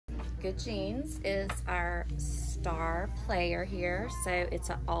Good Genes is our star player here. So it's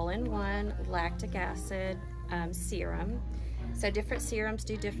an all-in-one lactic acid serum. So different serums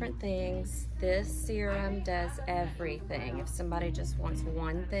do different things. This serum does everything. If somebody just wants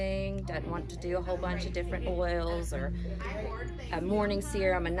one thing, doesn't want to do a whole bunch of different oils or a morning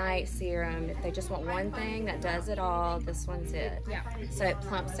serum, a night serum, if they just want one thing that does it all, this one's it. Yeah. So it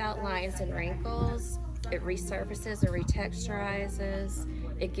plumps out lines and wrinkles. It resurfaces or retexturizes.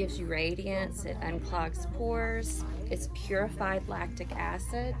 It gives you radiance. It unclogs pores. It's purified lactic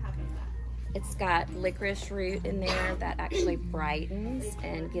acid. It's got licorice root in there that actually brightens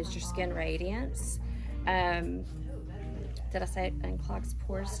and gives your skin radiance. Did I say it unclogs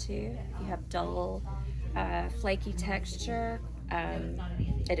pores too? You have dull, flaky texture.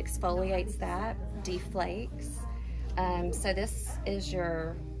 It exfoliates that, deflakes. So this is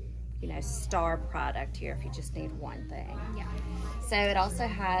your, star product here if you just need one thing. Yeah. So it also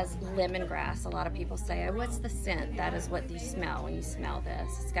has lemongrass. A lot of people say, oh, what's the scent? That is what you smell when you smell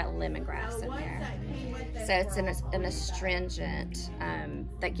this. It's got lemongrass in there. So it's an astringent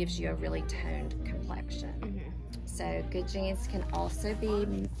that gives you a really toned complexion. Mm-hmm. So Good Genes can also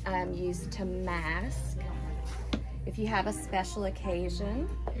be used to mask. If you have a special occasion,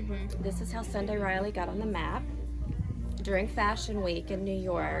 this is how Sunday Riley got on the map. During Fashion Week in New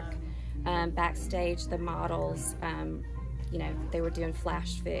York, backstage, the models, they were doing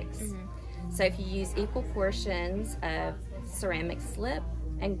flash fix. So if you use equal portions of ceramic slip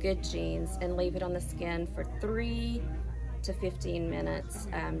and Good Genes and leave it on the skin for 3 to 15 minutes,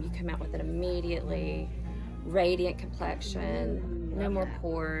 you come out with an immediately radiant complexion, no more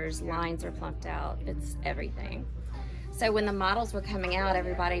pores, lines are plumped out, it's everything. So when the models were coming out,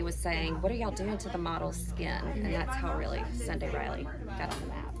 everybody was saying, what are y'all doing to the model's skin? And that's how really Sunday Riley got on the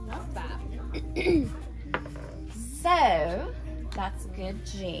map. Love that. So, that's Good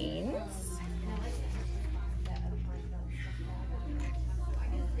Genes.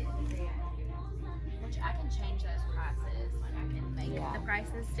 Which I can change those prices. Like I can make the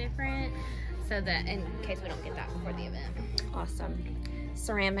prices different so that in case we don't get that before the event. Awesome.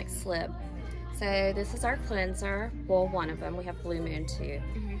 Ceramic slip. So this is our cleanser. Well, one of them. We have Blue Moon too.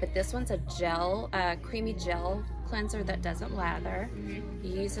 But this one's a gel, creamy gel cleanser that doesn't lather.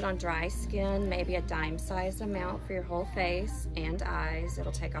 You use it on dry skin, maybe a dime-sized amount for your whole face and eyes.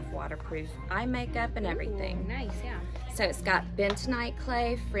 It'll take off waterproof eye makeup and everything. Ooh, nice, yeah. So it's got bentonite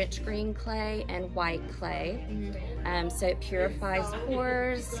clay, French green clay, and white clay. So it purifies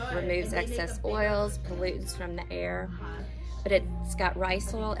pores, removes excess oils, pollutants from the air. But it's got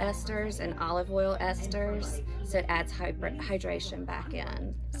rice oil esters and olive oil esters, so it adds hydration back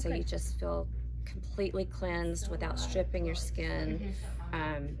in. So you just feel completely cleansed without stripping your skin,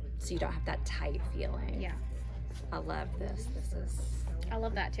 so you don't have that tight feeling. Yeah. I love this. I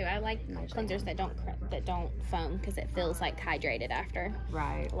love that too. I like cleansers that don't foam because it feels like hydrated after.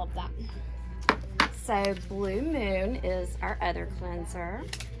 Right. I love that. So Blue Moon is our other cleanser.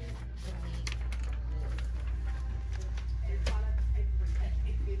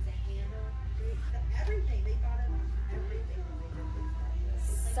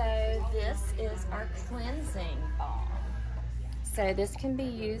 So this is our cleansing balm. So this can be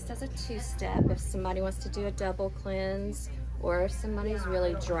used as a two-step if somebody wants to do a double cleanse, or if somebody's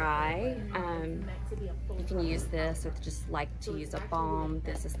really dry, you can use this. If you just like to use a balm,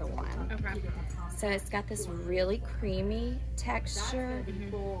 this is the one. Okay. So it's got this really creamy texture,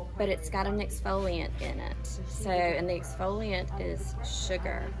 but it's got an exfoliant in it. So, and the exfoliant is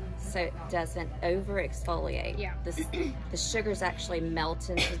sugar, so it doesn't over exfoliate. Yeah. The sugars actually melt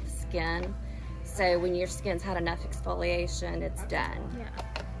into the skin. So when your skin's had enough exfoliation, it's done. Yeah.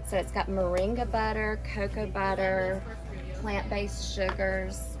 So it's got moringa butter, cocoa butter, plant-based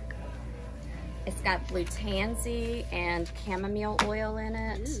sugars. It's got blue tansy and chamomile oil in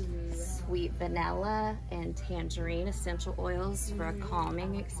it. Ooh. Sweet vanilla and tangerine essential oils for a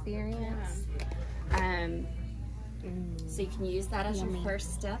calming experience. So you can use that as your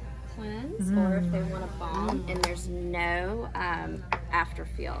first step cleanse, or if they want a balm, and there's no after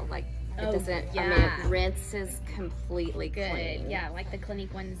feel, like it doesn't, I mean, it rinses completely clean. Yeah, like the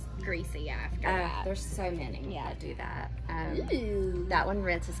Clinique one's greasy after that. There's so many that do that. Ooh. That one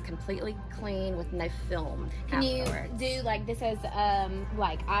rinses completely clean with no film. Can afterwards. you do like this as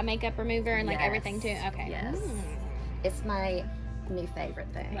like eye makeup remover and like everything too? Okay. Yes. It's my new favorite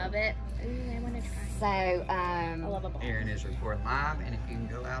thing. Love it. Ooh, I want to try. So, I love a balm. Aaron is recording live, and if you can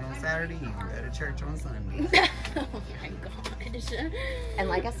go out on Saturday, you can go to church on Sunday. Oh my gosh. and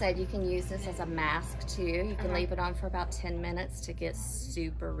like I said, you can use this as a mask too. You can leave it on for about 10 minutes to get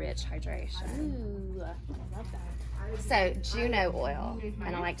super rich hydration. Ooh, I love that. So Juno oil,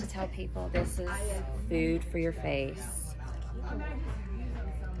 and I like to tell people this is food for your face.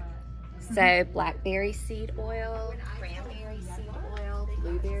 So blackberry seed oil, cranberry seed oil,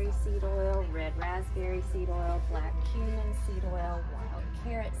 blueberry seed oil, red raspberry seed oil, black cumin seed oil, wild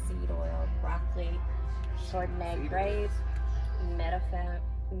carrot seed oil, broccoli, Chardonnay grape, meadow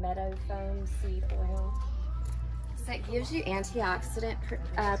foam seed oil. So it gives you antioxidant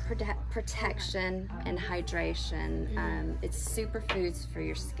protection and hydration. It's superfoods for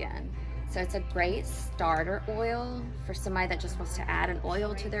your skin. So it's a great starter oil for somebody that just wants to add an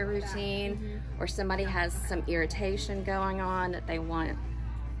oil to their routine, or somebody has some irritation going on that they want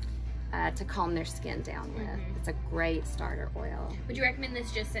to calm their skin down with. It's a great starter oil. Would you recommend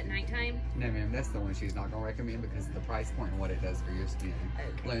this just at nighttime? No, ma'am, that's the one she's not going to recommend because of the price point and what it does for your skin. Okay.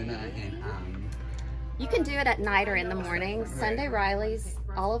 Luna and You can do it at night or in the morning. Sunday Riley's,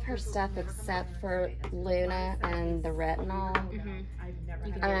 all of her stuff except for Luna and the retinol,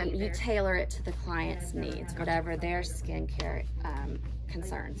 you tailor it to the client's needs, whatever their skincare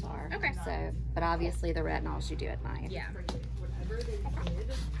concerns are. Okay. So, but obviously the retinols you do at night. Yeah.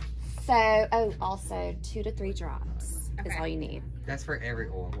 So, oh, also 2 to 3 drops is all you need. that's for every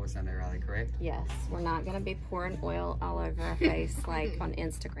oil with Sunday Riley, correct? Yes, we're not going to be pouring oil all over our face like on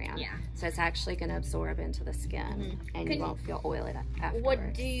Instagram. Yeah. So it's actually going to absorb into the skin, and you won't feel oily afterwards.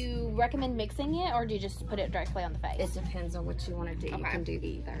 What do you recommend mixing it, or do you just put it directly on the face? It depends on what you want to do. You can do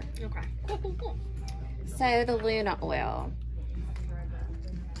either. Okay. Cool. So the Luna oil.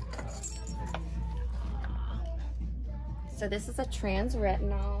 So this is a trans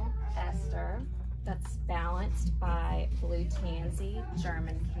retinol ester that's balanced by blue tansy,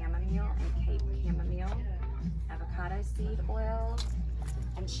 German chamomile, and Cape chamomile, avocado seed oil,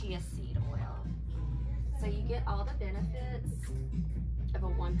 and chia seed oil. So you get all the benefits of a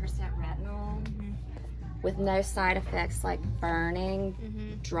 1% retinol with no side effects like burning,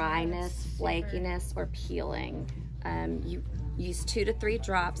 dryness, flakiness, or peeling. You use 2 to 3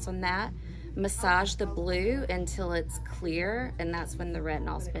 drops on that. Massage the blue until it's clear, and that's when the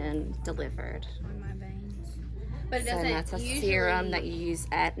retinol's been delivered. On my veins. But it So doesn't that's a usually... serum that you use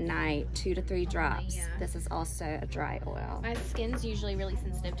at night, 2 to 3 drops. Yeah. This is also a dry oil. My skin's usually really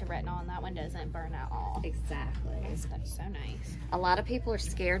sensitive to retinol, and that one doesn't burn at all. Exactly. That's so nice. A lot of people are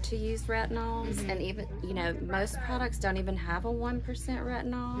scared to use retinols, and even, you know, most products don't even have a 1%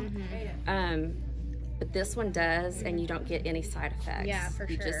 retinol. But this one does, and you don't get any side effects. Yeah, for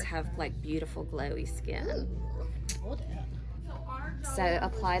You sure. just have like beautiful glowy skin. Hold it. So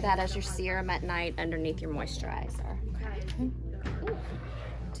apply that as your serum at night underneath your moisturizer. Okay.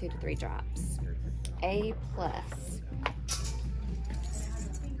 2 to 3 drops. A+.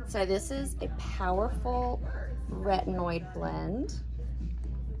 So this is a powerful retinoid blend.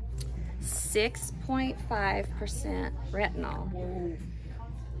 6.5% retinol.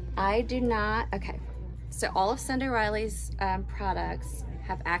 I do not, okay. So all of Sunday Riley's products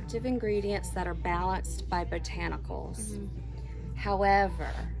have active ingredients that are balanced by botanicals. However,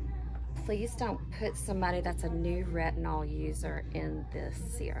 please don't put somebody that's a new retinol user in this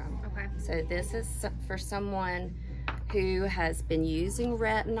serum. Okay. So this is for someone who has been using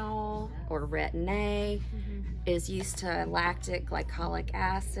retinol or retin-A, is used to lactic glycolic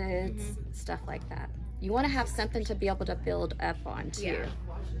acids, stuff like that. You want to have something to be able to build up on too,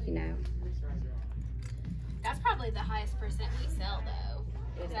 you know. That's probably the highest percent we sell, though.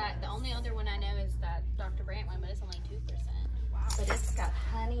 The only other one I know is that Dr. Brandt one, but it's only 2%. Wow. But it's got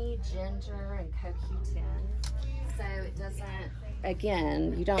honey, ginger, and CoQ10. So it doesn't,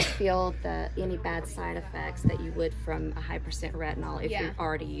 again, you don't feel any bad side effects that you would from a high percent retinol if you're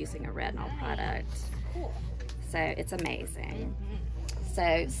already using a retinol product. Cool. So it's amazing.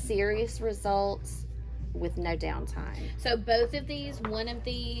 So serious results with no downtime. So both of these, one of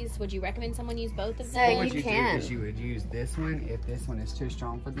these, would you recommend someone use both of So them? What you would can. do is you would use this one. If this one is too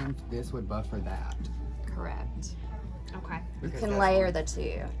strong for them, this would buffer that. Correct. Okay. You Because can that's layer one- the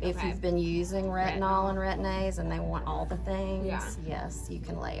two. If Okay. you've been using retinol and retin-A's and they want all the things, Yeah. yes, you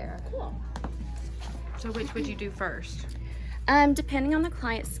can layer. Cool. So which would you do first? Depending on the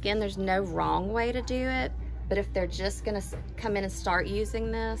client's skin, there's no wrong way to do it. But if they're just gonna come in and start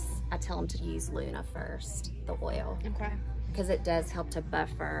using this, I tell them to use Luna first, the oil, Okay. because it does help to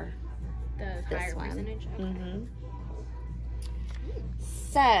buffer The this higher one. percentage.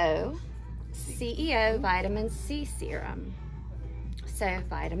 So, CEO Vitamin C Serum. So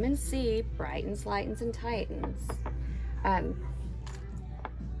vitamin C brightens, lightens, and tightens.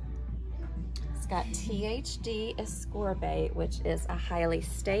 It's got THD ascorbate, which is a highly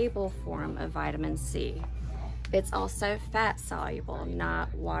stable form of vitamin C. It's also fat soluble,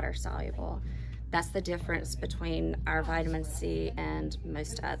 not water soluble. That's the difference between our vitamin C and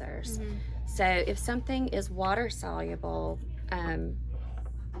most others. So if something is water soluble,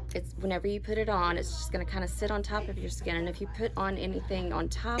 it's whenever you put it on, it's just going to kind of sit on top of your skin, and if you put on anything on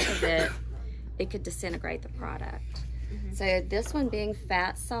top of it, it could disintegrate the product. So this one being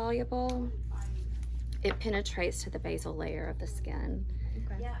fat soluble, it penetrates to the basal layer of the skin,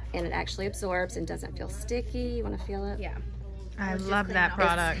 and it actually absorbs and doesn't feel sticky. You want to feel it? Yeah. I love that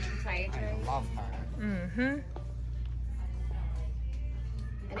product. I love her. Mm-hmm.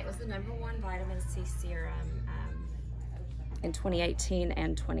 And it was the #1 vitamin C serum in 2018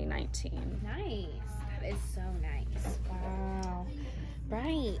 and 2019. Nice. That is so nice. Wow.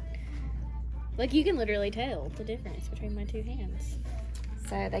 Right. Like, you can literally tell the difference between my two hands.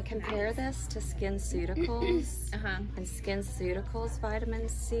 So they compare this to SkinCeuticals, and SkinCeuticals vitamin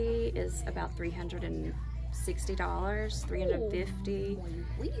C is about $360, $350,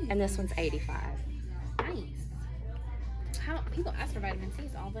 and this one's $85. Nice. How people ask for vitamin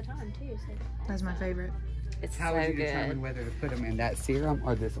C's all the time too. So. That's my favorite. It's How so would you good. determine whether to put them in that serum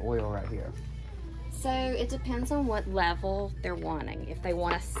or this oil right here? So it depends on what level they're wanting. If they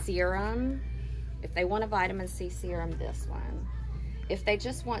want a serum, if they want a vitamin C serum, this one. If they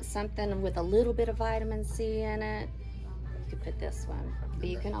just want something with a little bit of vitamin C in it, you could put this one. But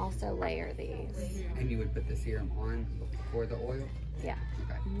you can also layer these. And you would put the serum on before the oil? Yeah.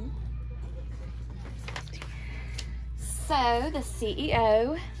 Okay. So the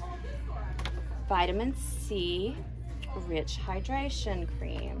CEO Vitamin C Rich Hydration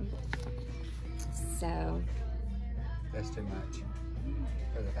Cream. So That's too much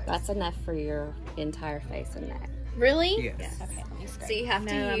for the face. that's enough for your entire face and neck. Really? Yes. Okay, let me scrape. So you have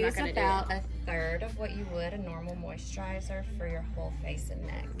No, to I'm not use gonna do about 1/3 of what you would a normal moisturizer for your whole face and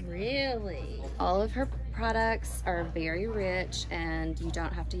neck. Really? All of her products are very rich and you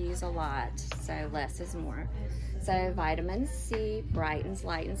don't have to use a lot, so less is more. So vitamin C brightens,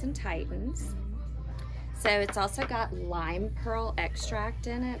 lightens, and tightens. So it's also got lime pearl extract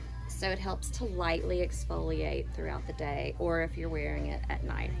in it, so it helps to lightly exfoliate throughout the day, or if you're wearing it at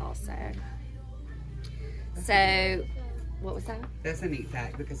night also. So, what was that? That's a neat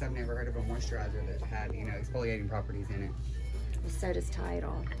fact because I've never heard of a moisturizer that had, you know, exfoliating properties in it. Well, so does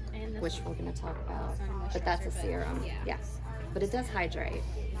Tidal, And this which we're going to talk about. It's not a But that's a moisturizer, but serum. yeah. Yes. But it does hydrate.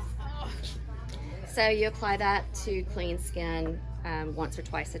 So you apply that to clean skin once or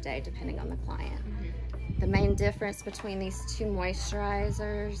twice a day, depending on the client. The main difference between these two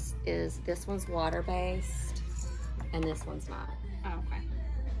moisturizers is this one's water-based and this one's not. Oh, okay.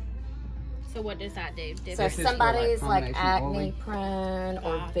 So what does that do? So if This is for, somebody's like, like combination acne oily? prone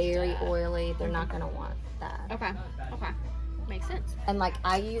or Gotcha. very oily, they're not going to want that. Okay. Okay. Makes sense. And like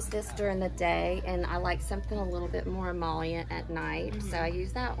I use this during the day, and I like something a little bit more emollient at night, so I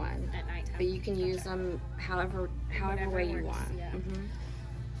use that one. At nighttime. But you can use them however Whatever way you works, want. yeah.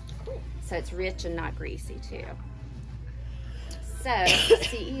 So it's rich and not greasy too. So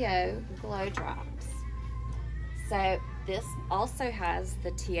CEO Glow Drops. So this also has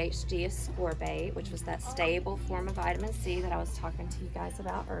the THD ascorbate, which was that stable form of vitamin C that I was talking to you guys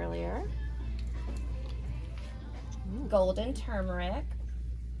about earlier. Golden turmeric.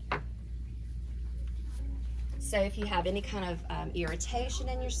 So if you have any kind of irritation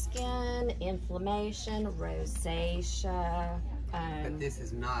in your skin, inflammation, rosacea, But this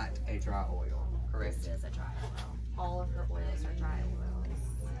is not a dry oil, correct? this is a dry oil. All of her oils are dry oils.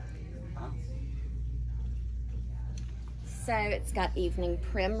 Huh? So it's got evening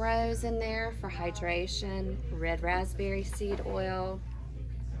primrose in there for hydration, red raspberry seed oil,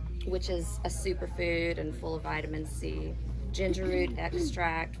 which is a superfood and full of vitamin C, ginger root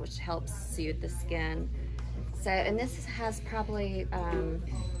extract, which helps soothe the skin. So, and this has probably, I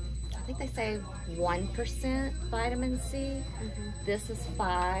think they say 1% vitamin C. This is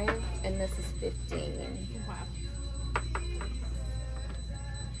 5, and this is 15. Wow.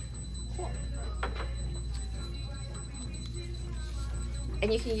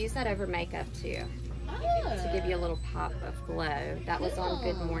 And you can use that over makeup too, to give you a little pop of glow. That was on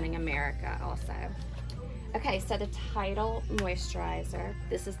Good Morning America also. Okay, so the Tidal moisturizer.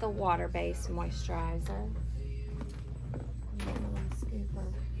 This is the water-based moisturizer.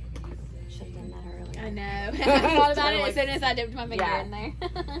 Should have done that earlier. I know. I thought about it as soon as I dipped my finger Yeah. in there.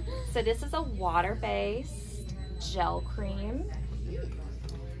 So this is a water-based gel cream.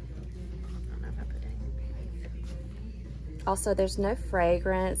 Also, there's no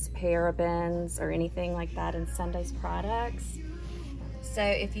fragrance, parabens, or anything like that in Sunday's products. So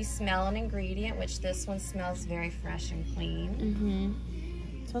if you smell an ingredient, which this one smells very fresh and clean.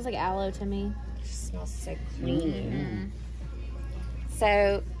 Smells like aloe to me. It smells so clean.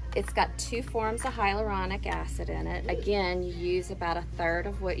 So It's got 2 forms of hyaluronic acid in it. Again, you use about 1/3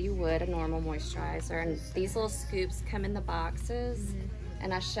 of what you would a normal moisturizer. And these little scoops come in the boxes.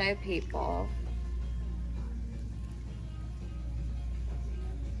 And I show people.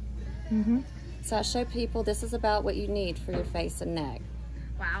 So I show people this is about what you need for your face and neck.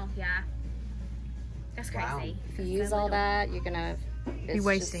 Wow, yeah. That's crazy. Wow. If you use all that, you're gonna Be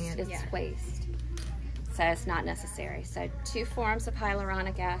wasting it. It's waste. So it's not necessary. So 2 forms of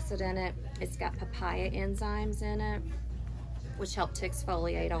hyaluronic acid in it. It's got papaya enzymes in it, which help to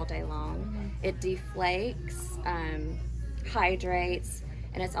exfoliate all day long. It deflakes, hydrates,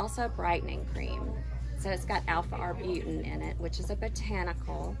 and it's also a brightening cream. So it's got alpha-arbutin in it, which is a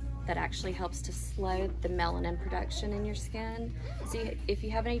botanical that actually helps to slow the melanin production in your skin. So if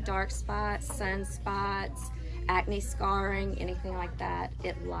you have any dark spots, sunspots, acne scarring, anything like that,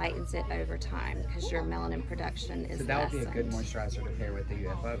 it lightens it over time because your melanin production is So that would be a lessened. good moisturizer to pair with the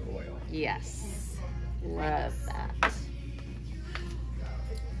UFO oil. Yes, love that.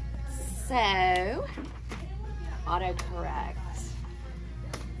 So, autocorrect.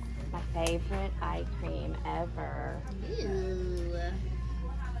 My favorite eye cream ever. Ew.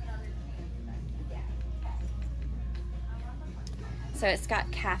 So it's got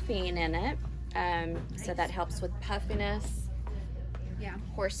caffeine in it, so that helps with puffiness. Yeah.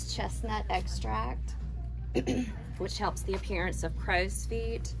 Horse chestnut extract, which helps the appearance of crow's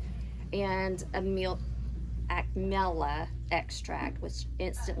feet, and acmella extract, which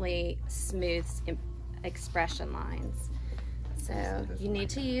instantly smooths expression lines. So you need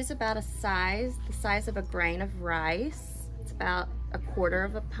to use about the size of a grain of rice. It's about 1/4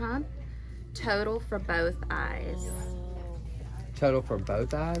 of a pump total for both eyes. Total for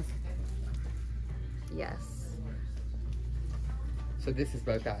both eyes? Yes. So this is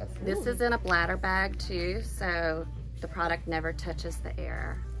both eyes. This is in a bladder bag too, so the product never touches the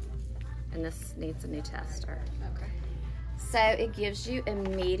air. And this needs a new tester. Okay. So it gives you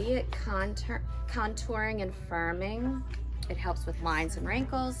immediate contouring and firming. It helps with lines and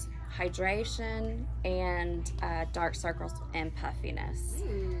wrinkles, hydration, and dark circles and puffiness.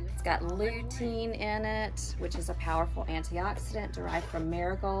 It's got lutein in it, which is a powerful antioxidant derived from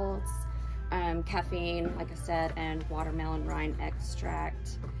marigolds, caffeine, like I said, and watermelon rind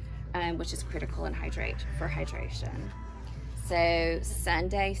extract, which is critical in for hydration. So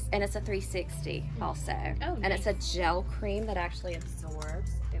Sunday, and it's a 360 also. Oh, and it's a gel cream that actually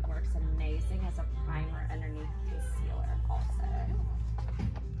absorbs. It works amazing as a primer underneath concealer also.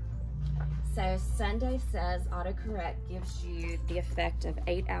 So Sunday says autocorrect gives you the effect of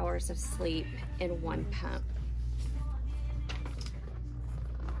 8 hours of sleep in 1 pump.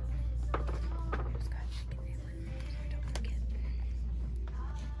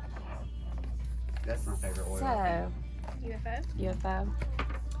 That's my favorite oil. So UFO? UFO.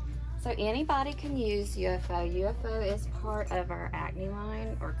 So anybody can use UFO. UFO is part of our acne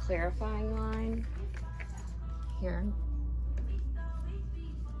line or clarifying line. Here.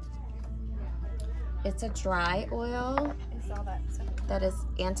 It's a dry oil I saw that. that is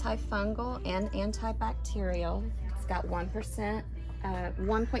antifungal and antibacterial. It's got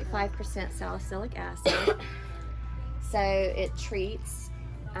 1.5% salicylic acid. So it treats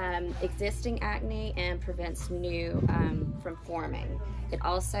existing acne and prevents new from forming. It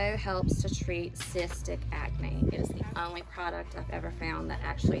also helps to treat cystic acne. It is the only product I've ever found that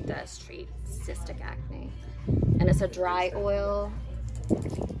actually does treat cystic acne. And it's a dry oil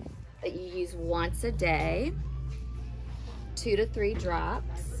that you use once a day, 2 to 3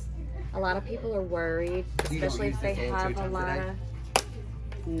 drops. A lot of people are worried, You don't especially use if they this oil 2 have a times a lot day? of,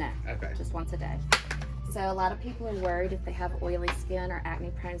 no, Okay. just once a day. So a lot of people are worried if they have oily skin or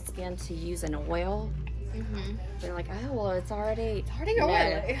acne prone skin to use an oil. They're like, oh, well, it's already Pretty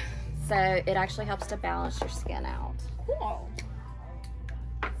oily. So it actually helps to balance your skin out. Cool.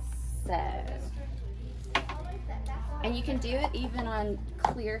 So, and you can do it even on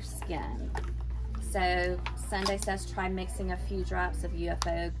clear skin. So Sunday says try mixing a few drops of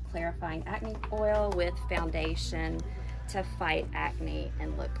UFO clarifying acne oil with foundation to fight acne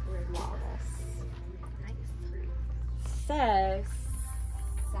and look flawless. So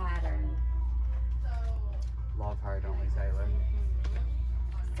Saturn. Love her, don't we, Taylor?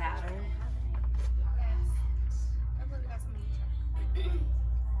 Saturn.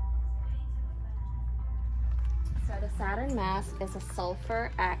 So the Saturn mask is a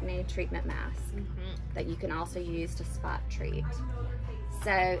sulfur acne treatment mask that you can also use to spot treat.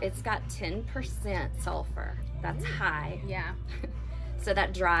 So it's got 10% sulfur. That's high. Yeah. So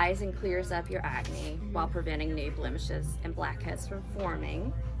that dries and clears up your acne while preventing new blemishes and blackheads from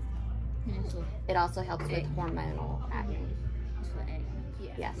forming. It also helps with hormonal acne.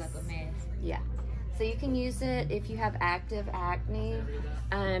 Yes. Like a mask. Yeah. So you can use it if you have active acne.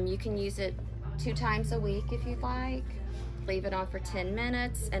 You can use it 2 times a week if you'd like. Leave it on for 10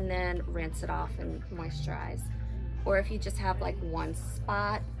 minutes and then rinse it off and moisturize. Or if you just have like one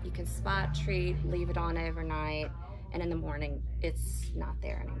spot, you can spot treat, leave it on overnight, and in the morning it's not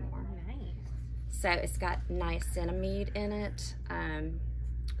there anymore. Nice. So it's got niacinamide in it.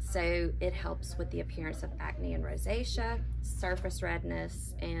 So it helps with the appearance of acne and rosacea, surface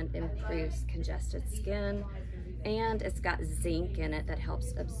redness, and improves congested skin. And it's got zinc in it that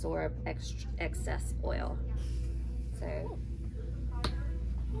helps absorb excess oil. So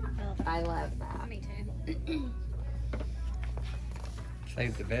I love that. Me too.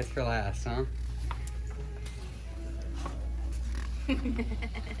 Save the best for last, huh?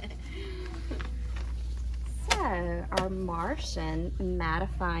 So our Martian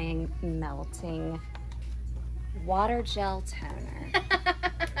mattifying melting water gel toner.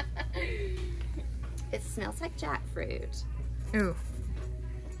 It smells like jackfruit. Ooh.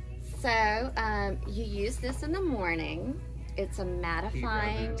 So you use this in the morning. It's a Keep rubbing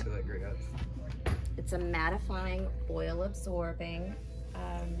mattifying. until it grips. It's a mattifying, oil absorbing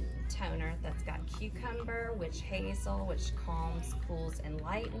toner that's got cucumber, witch hazel, which calms, cools, and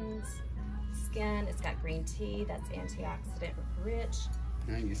lightens skin. It's got green tea that's antioxidant rich,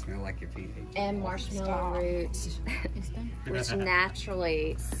 Now you smell like your feet ache. and marshmallow root, which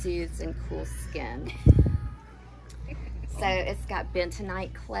naturally soothes and cools skin. So it's got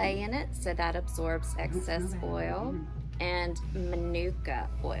bentonite clay in it, so that absorbs excess oil, and manuka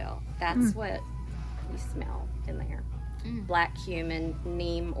oil. That's what you smell in there. Black cumin,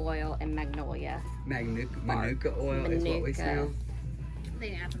 neem oil, and magnolia. Manuka oil is what we Manuka. smell. They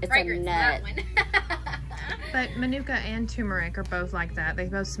didn't have some It's a fragrance in that nut. one. But manuka and turmeric are both like that. They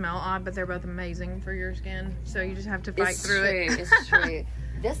both smell odd, but they're both amazing for your skin. So you just have to fight It's through true, it. it's true.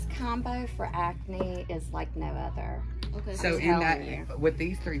 This combo for acne is like no other. Okay. So I'm in that, telling you. with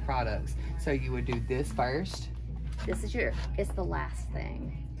these 3 products, so you would do this first. This is it's the last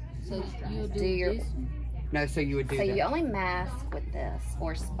thing. So you Do your, No, so you would do so that. you only mask with this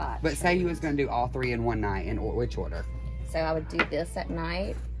or spot. But say you was treat. going to do all 3 in one night, in which order? So I would do this at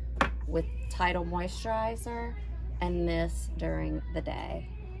night with Tidal moisturizer, and this during the day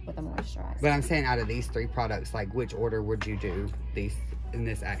with a moisturizer. But I'm saying out of these 3 products, like which order would you do these in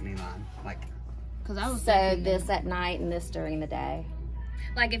this acne line? Like, Because I was So thinking, this at night and this during the day.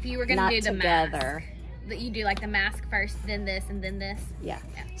 like if you were gonna Not do the together. mask, that you do like the mask first, then this, and then this. Yeah.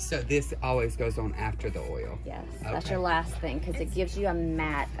 so this always goes on after the oil. Yes. That's Okay. your last thing because it gives you a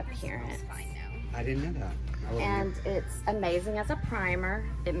matte appearance. It's fine now. I didn't know that. I wasn't- And it's amazing as a primer.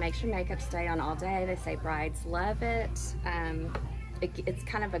 It makes your makeup stay on all day. They say brides love it. It's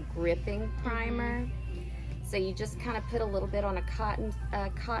kind of a gripping primer. So you just kind of put a little bit on a cotton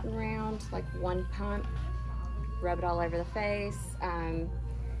round, like 1 pump. Rub it all over the face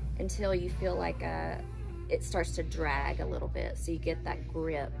until you feel like it starts to drag a little bit. So you get that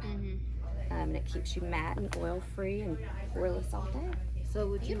grip. And it keeps you matte and oil free and poreless all day. So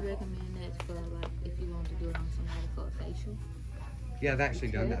would you recommend that for like if you want to do it on somebody for a facial? Yeah, I've actually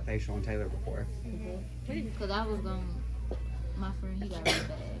done that facial on Taylor before. Because I was going, my friend, he got really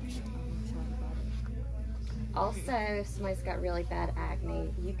bad. I'm trying about it. Also, if somebody's got really bad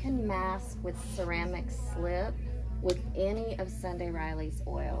acne, you can mask with ceramic slip with any of Sunday Riley's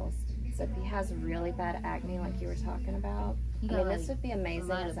oils. So if he has really bad acne like you were talking about, He I got, mean, like, this would be amazing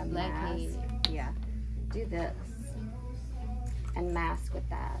lot as a of mask. blackheads. Yeah, do this and mask with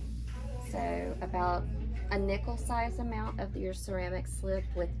that. So about a nickel size amount of your ceramic slip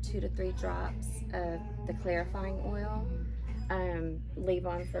with 2 to 3 drops of the clarifying oil. Leave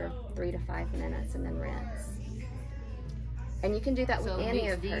on for 3 to 5 minutes and then rinse. And you can do that with So any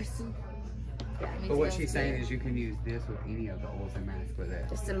mix of these hers. two? Yeah. But what she's saying is you can use this with any of the oils and mask with it.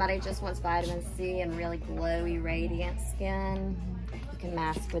 If somebody just wants vitamin C and really glowy, radiant skin, you can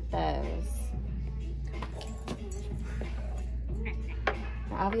mask with those.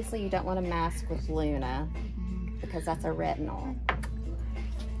 Now, obviously, you don't want to mask with Luna because that's a retinol.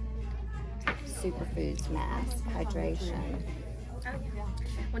 Superfoods mask, hydration. Oh, yeah.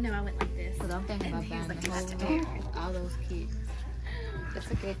 Well, no, I went like this. Because I'm thinking about buying like, the "That's whole, all those kits.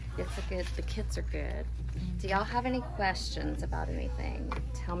 The kits are good. Do y'all have any questions about anything?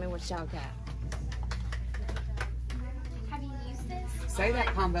 Tell me what y'all got. Have you used this? Say that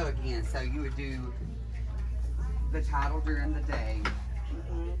combo again. So you would do the title during the day,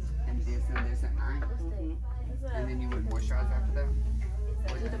 and this at night, and then you would moisturize after that.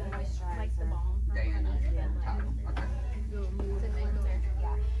 Like the balm. Day and night. Title. Okay.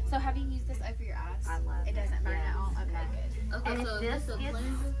 Yeah. So have you used this over your eyes? I love it. Doesn't burn Yes. at all? Okay, good. Okay, And so this gets, yes,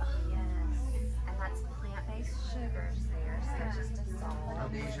 and that's plant-based sugars there, so it's just dissolved. Are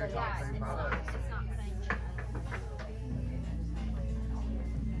these your top three products? It's not plain.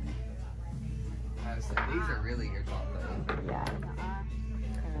 Oh, so these are really your top three. Yeah.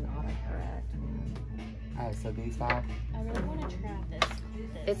 And autocorrect. Oh, so these 5? I really want to try this.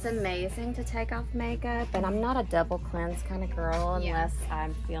 It's amazing to take off makeup, and I'm not a double cleanse kind of girl unless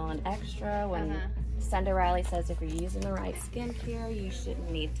I'm feeling extra. When Sunday Riley says if you're using the right skincare, you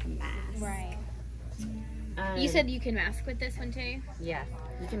shouldn't need to mask. Right. You said you can mask with this one too? Yeah.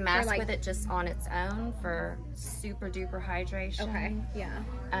 You can mask like- with it just on its own for super duper hydration. Okay. Yeah.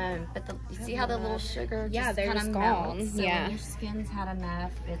 But you see how the little sugar just they're kind just of gone. melts? So Yeah. when your skin's had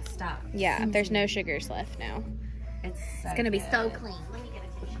enough, it stops. Yeah, there's no sugars left now. It's It's gonna be so good. clean. Let me get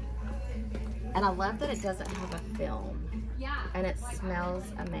a tissue. And I love that it doesn't have a film. Yeah. And it smells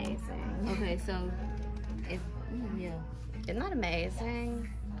amazing. Okay, so if yeah, Isn't that amazing?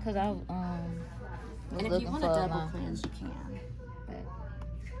 cause I was And if looking you want for a double my, cleanse, you can. But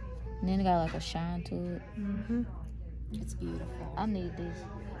and then it got like a shine to it. it's beautiful. I need this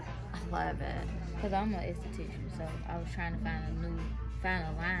I love it. cause I'm an esthetician, so I was trying to find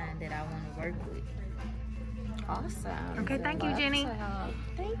a line that I want to work with. Awesome. Okay, thank you, Love Jenny. to help.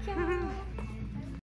 Thank you.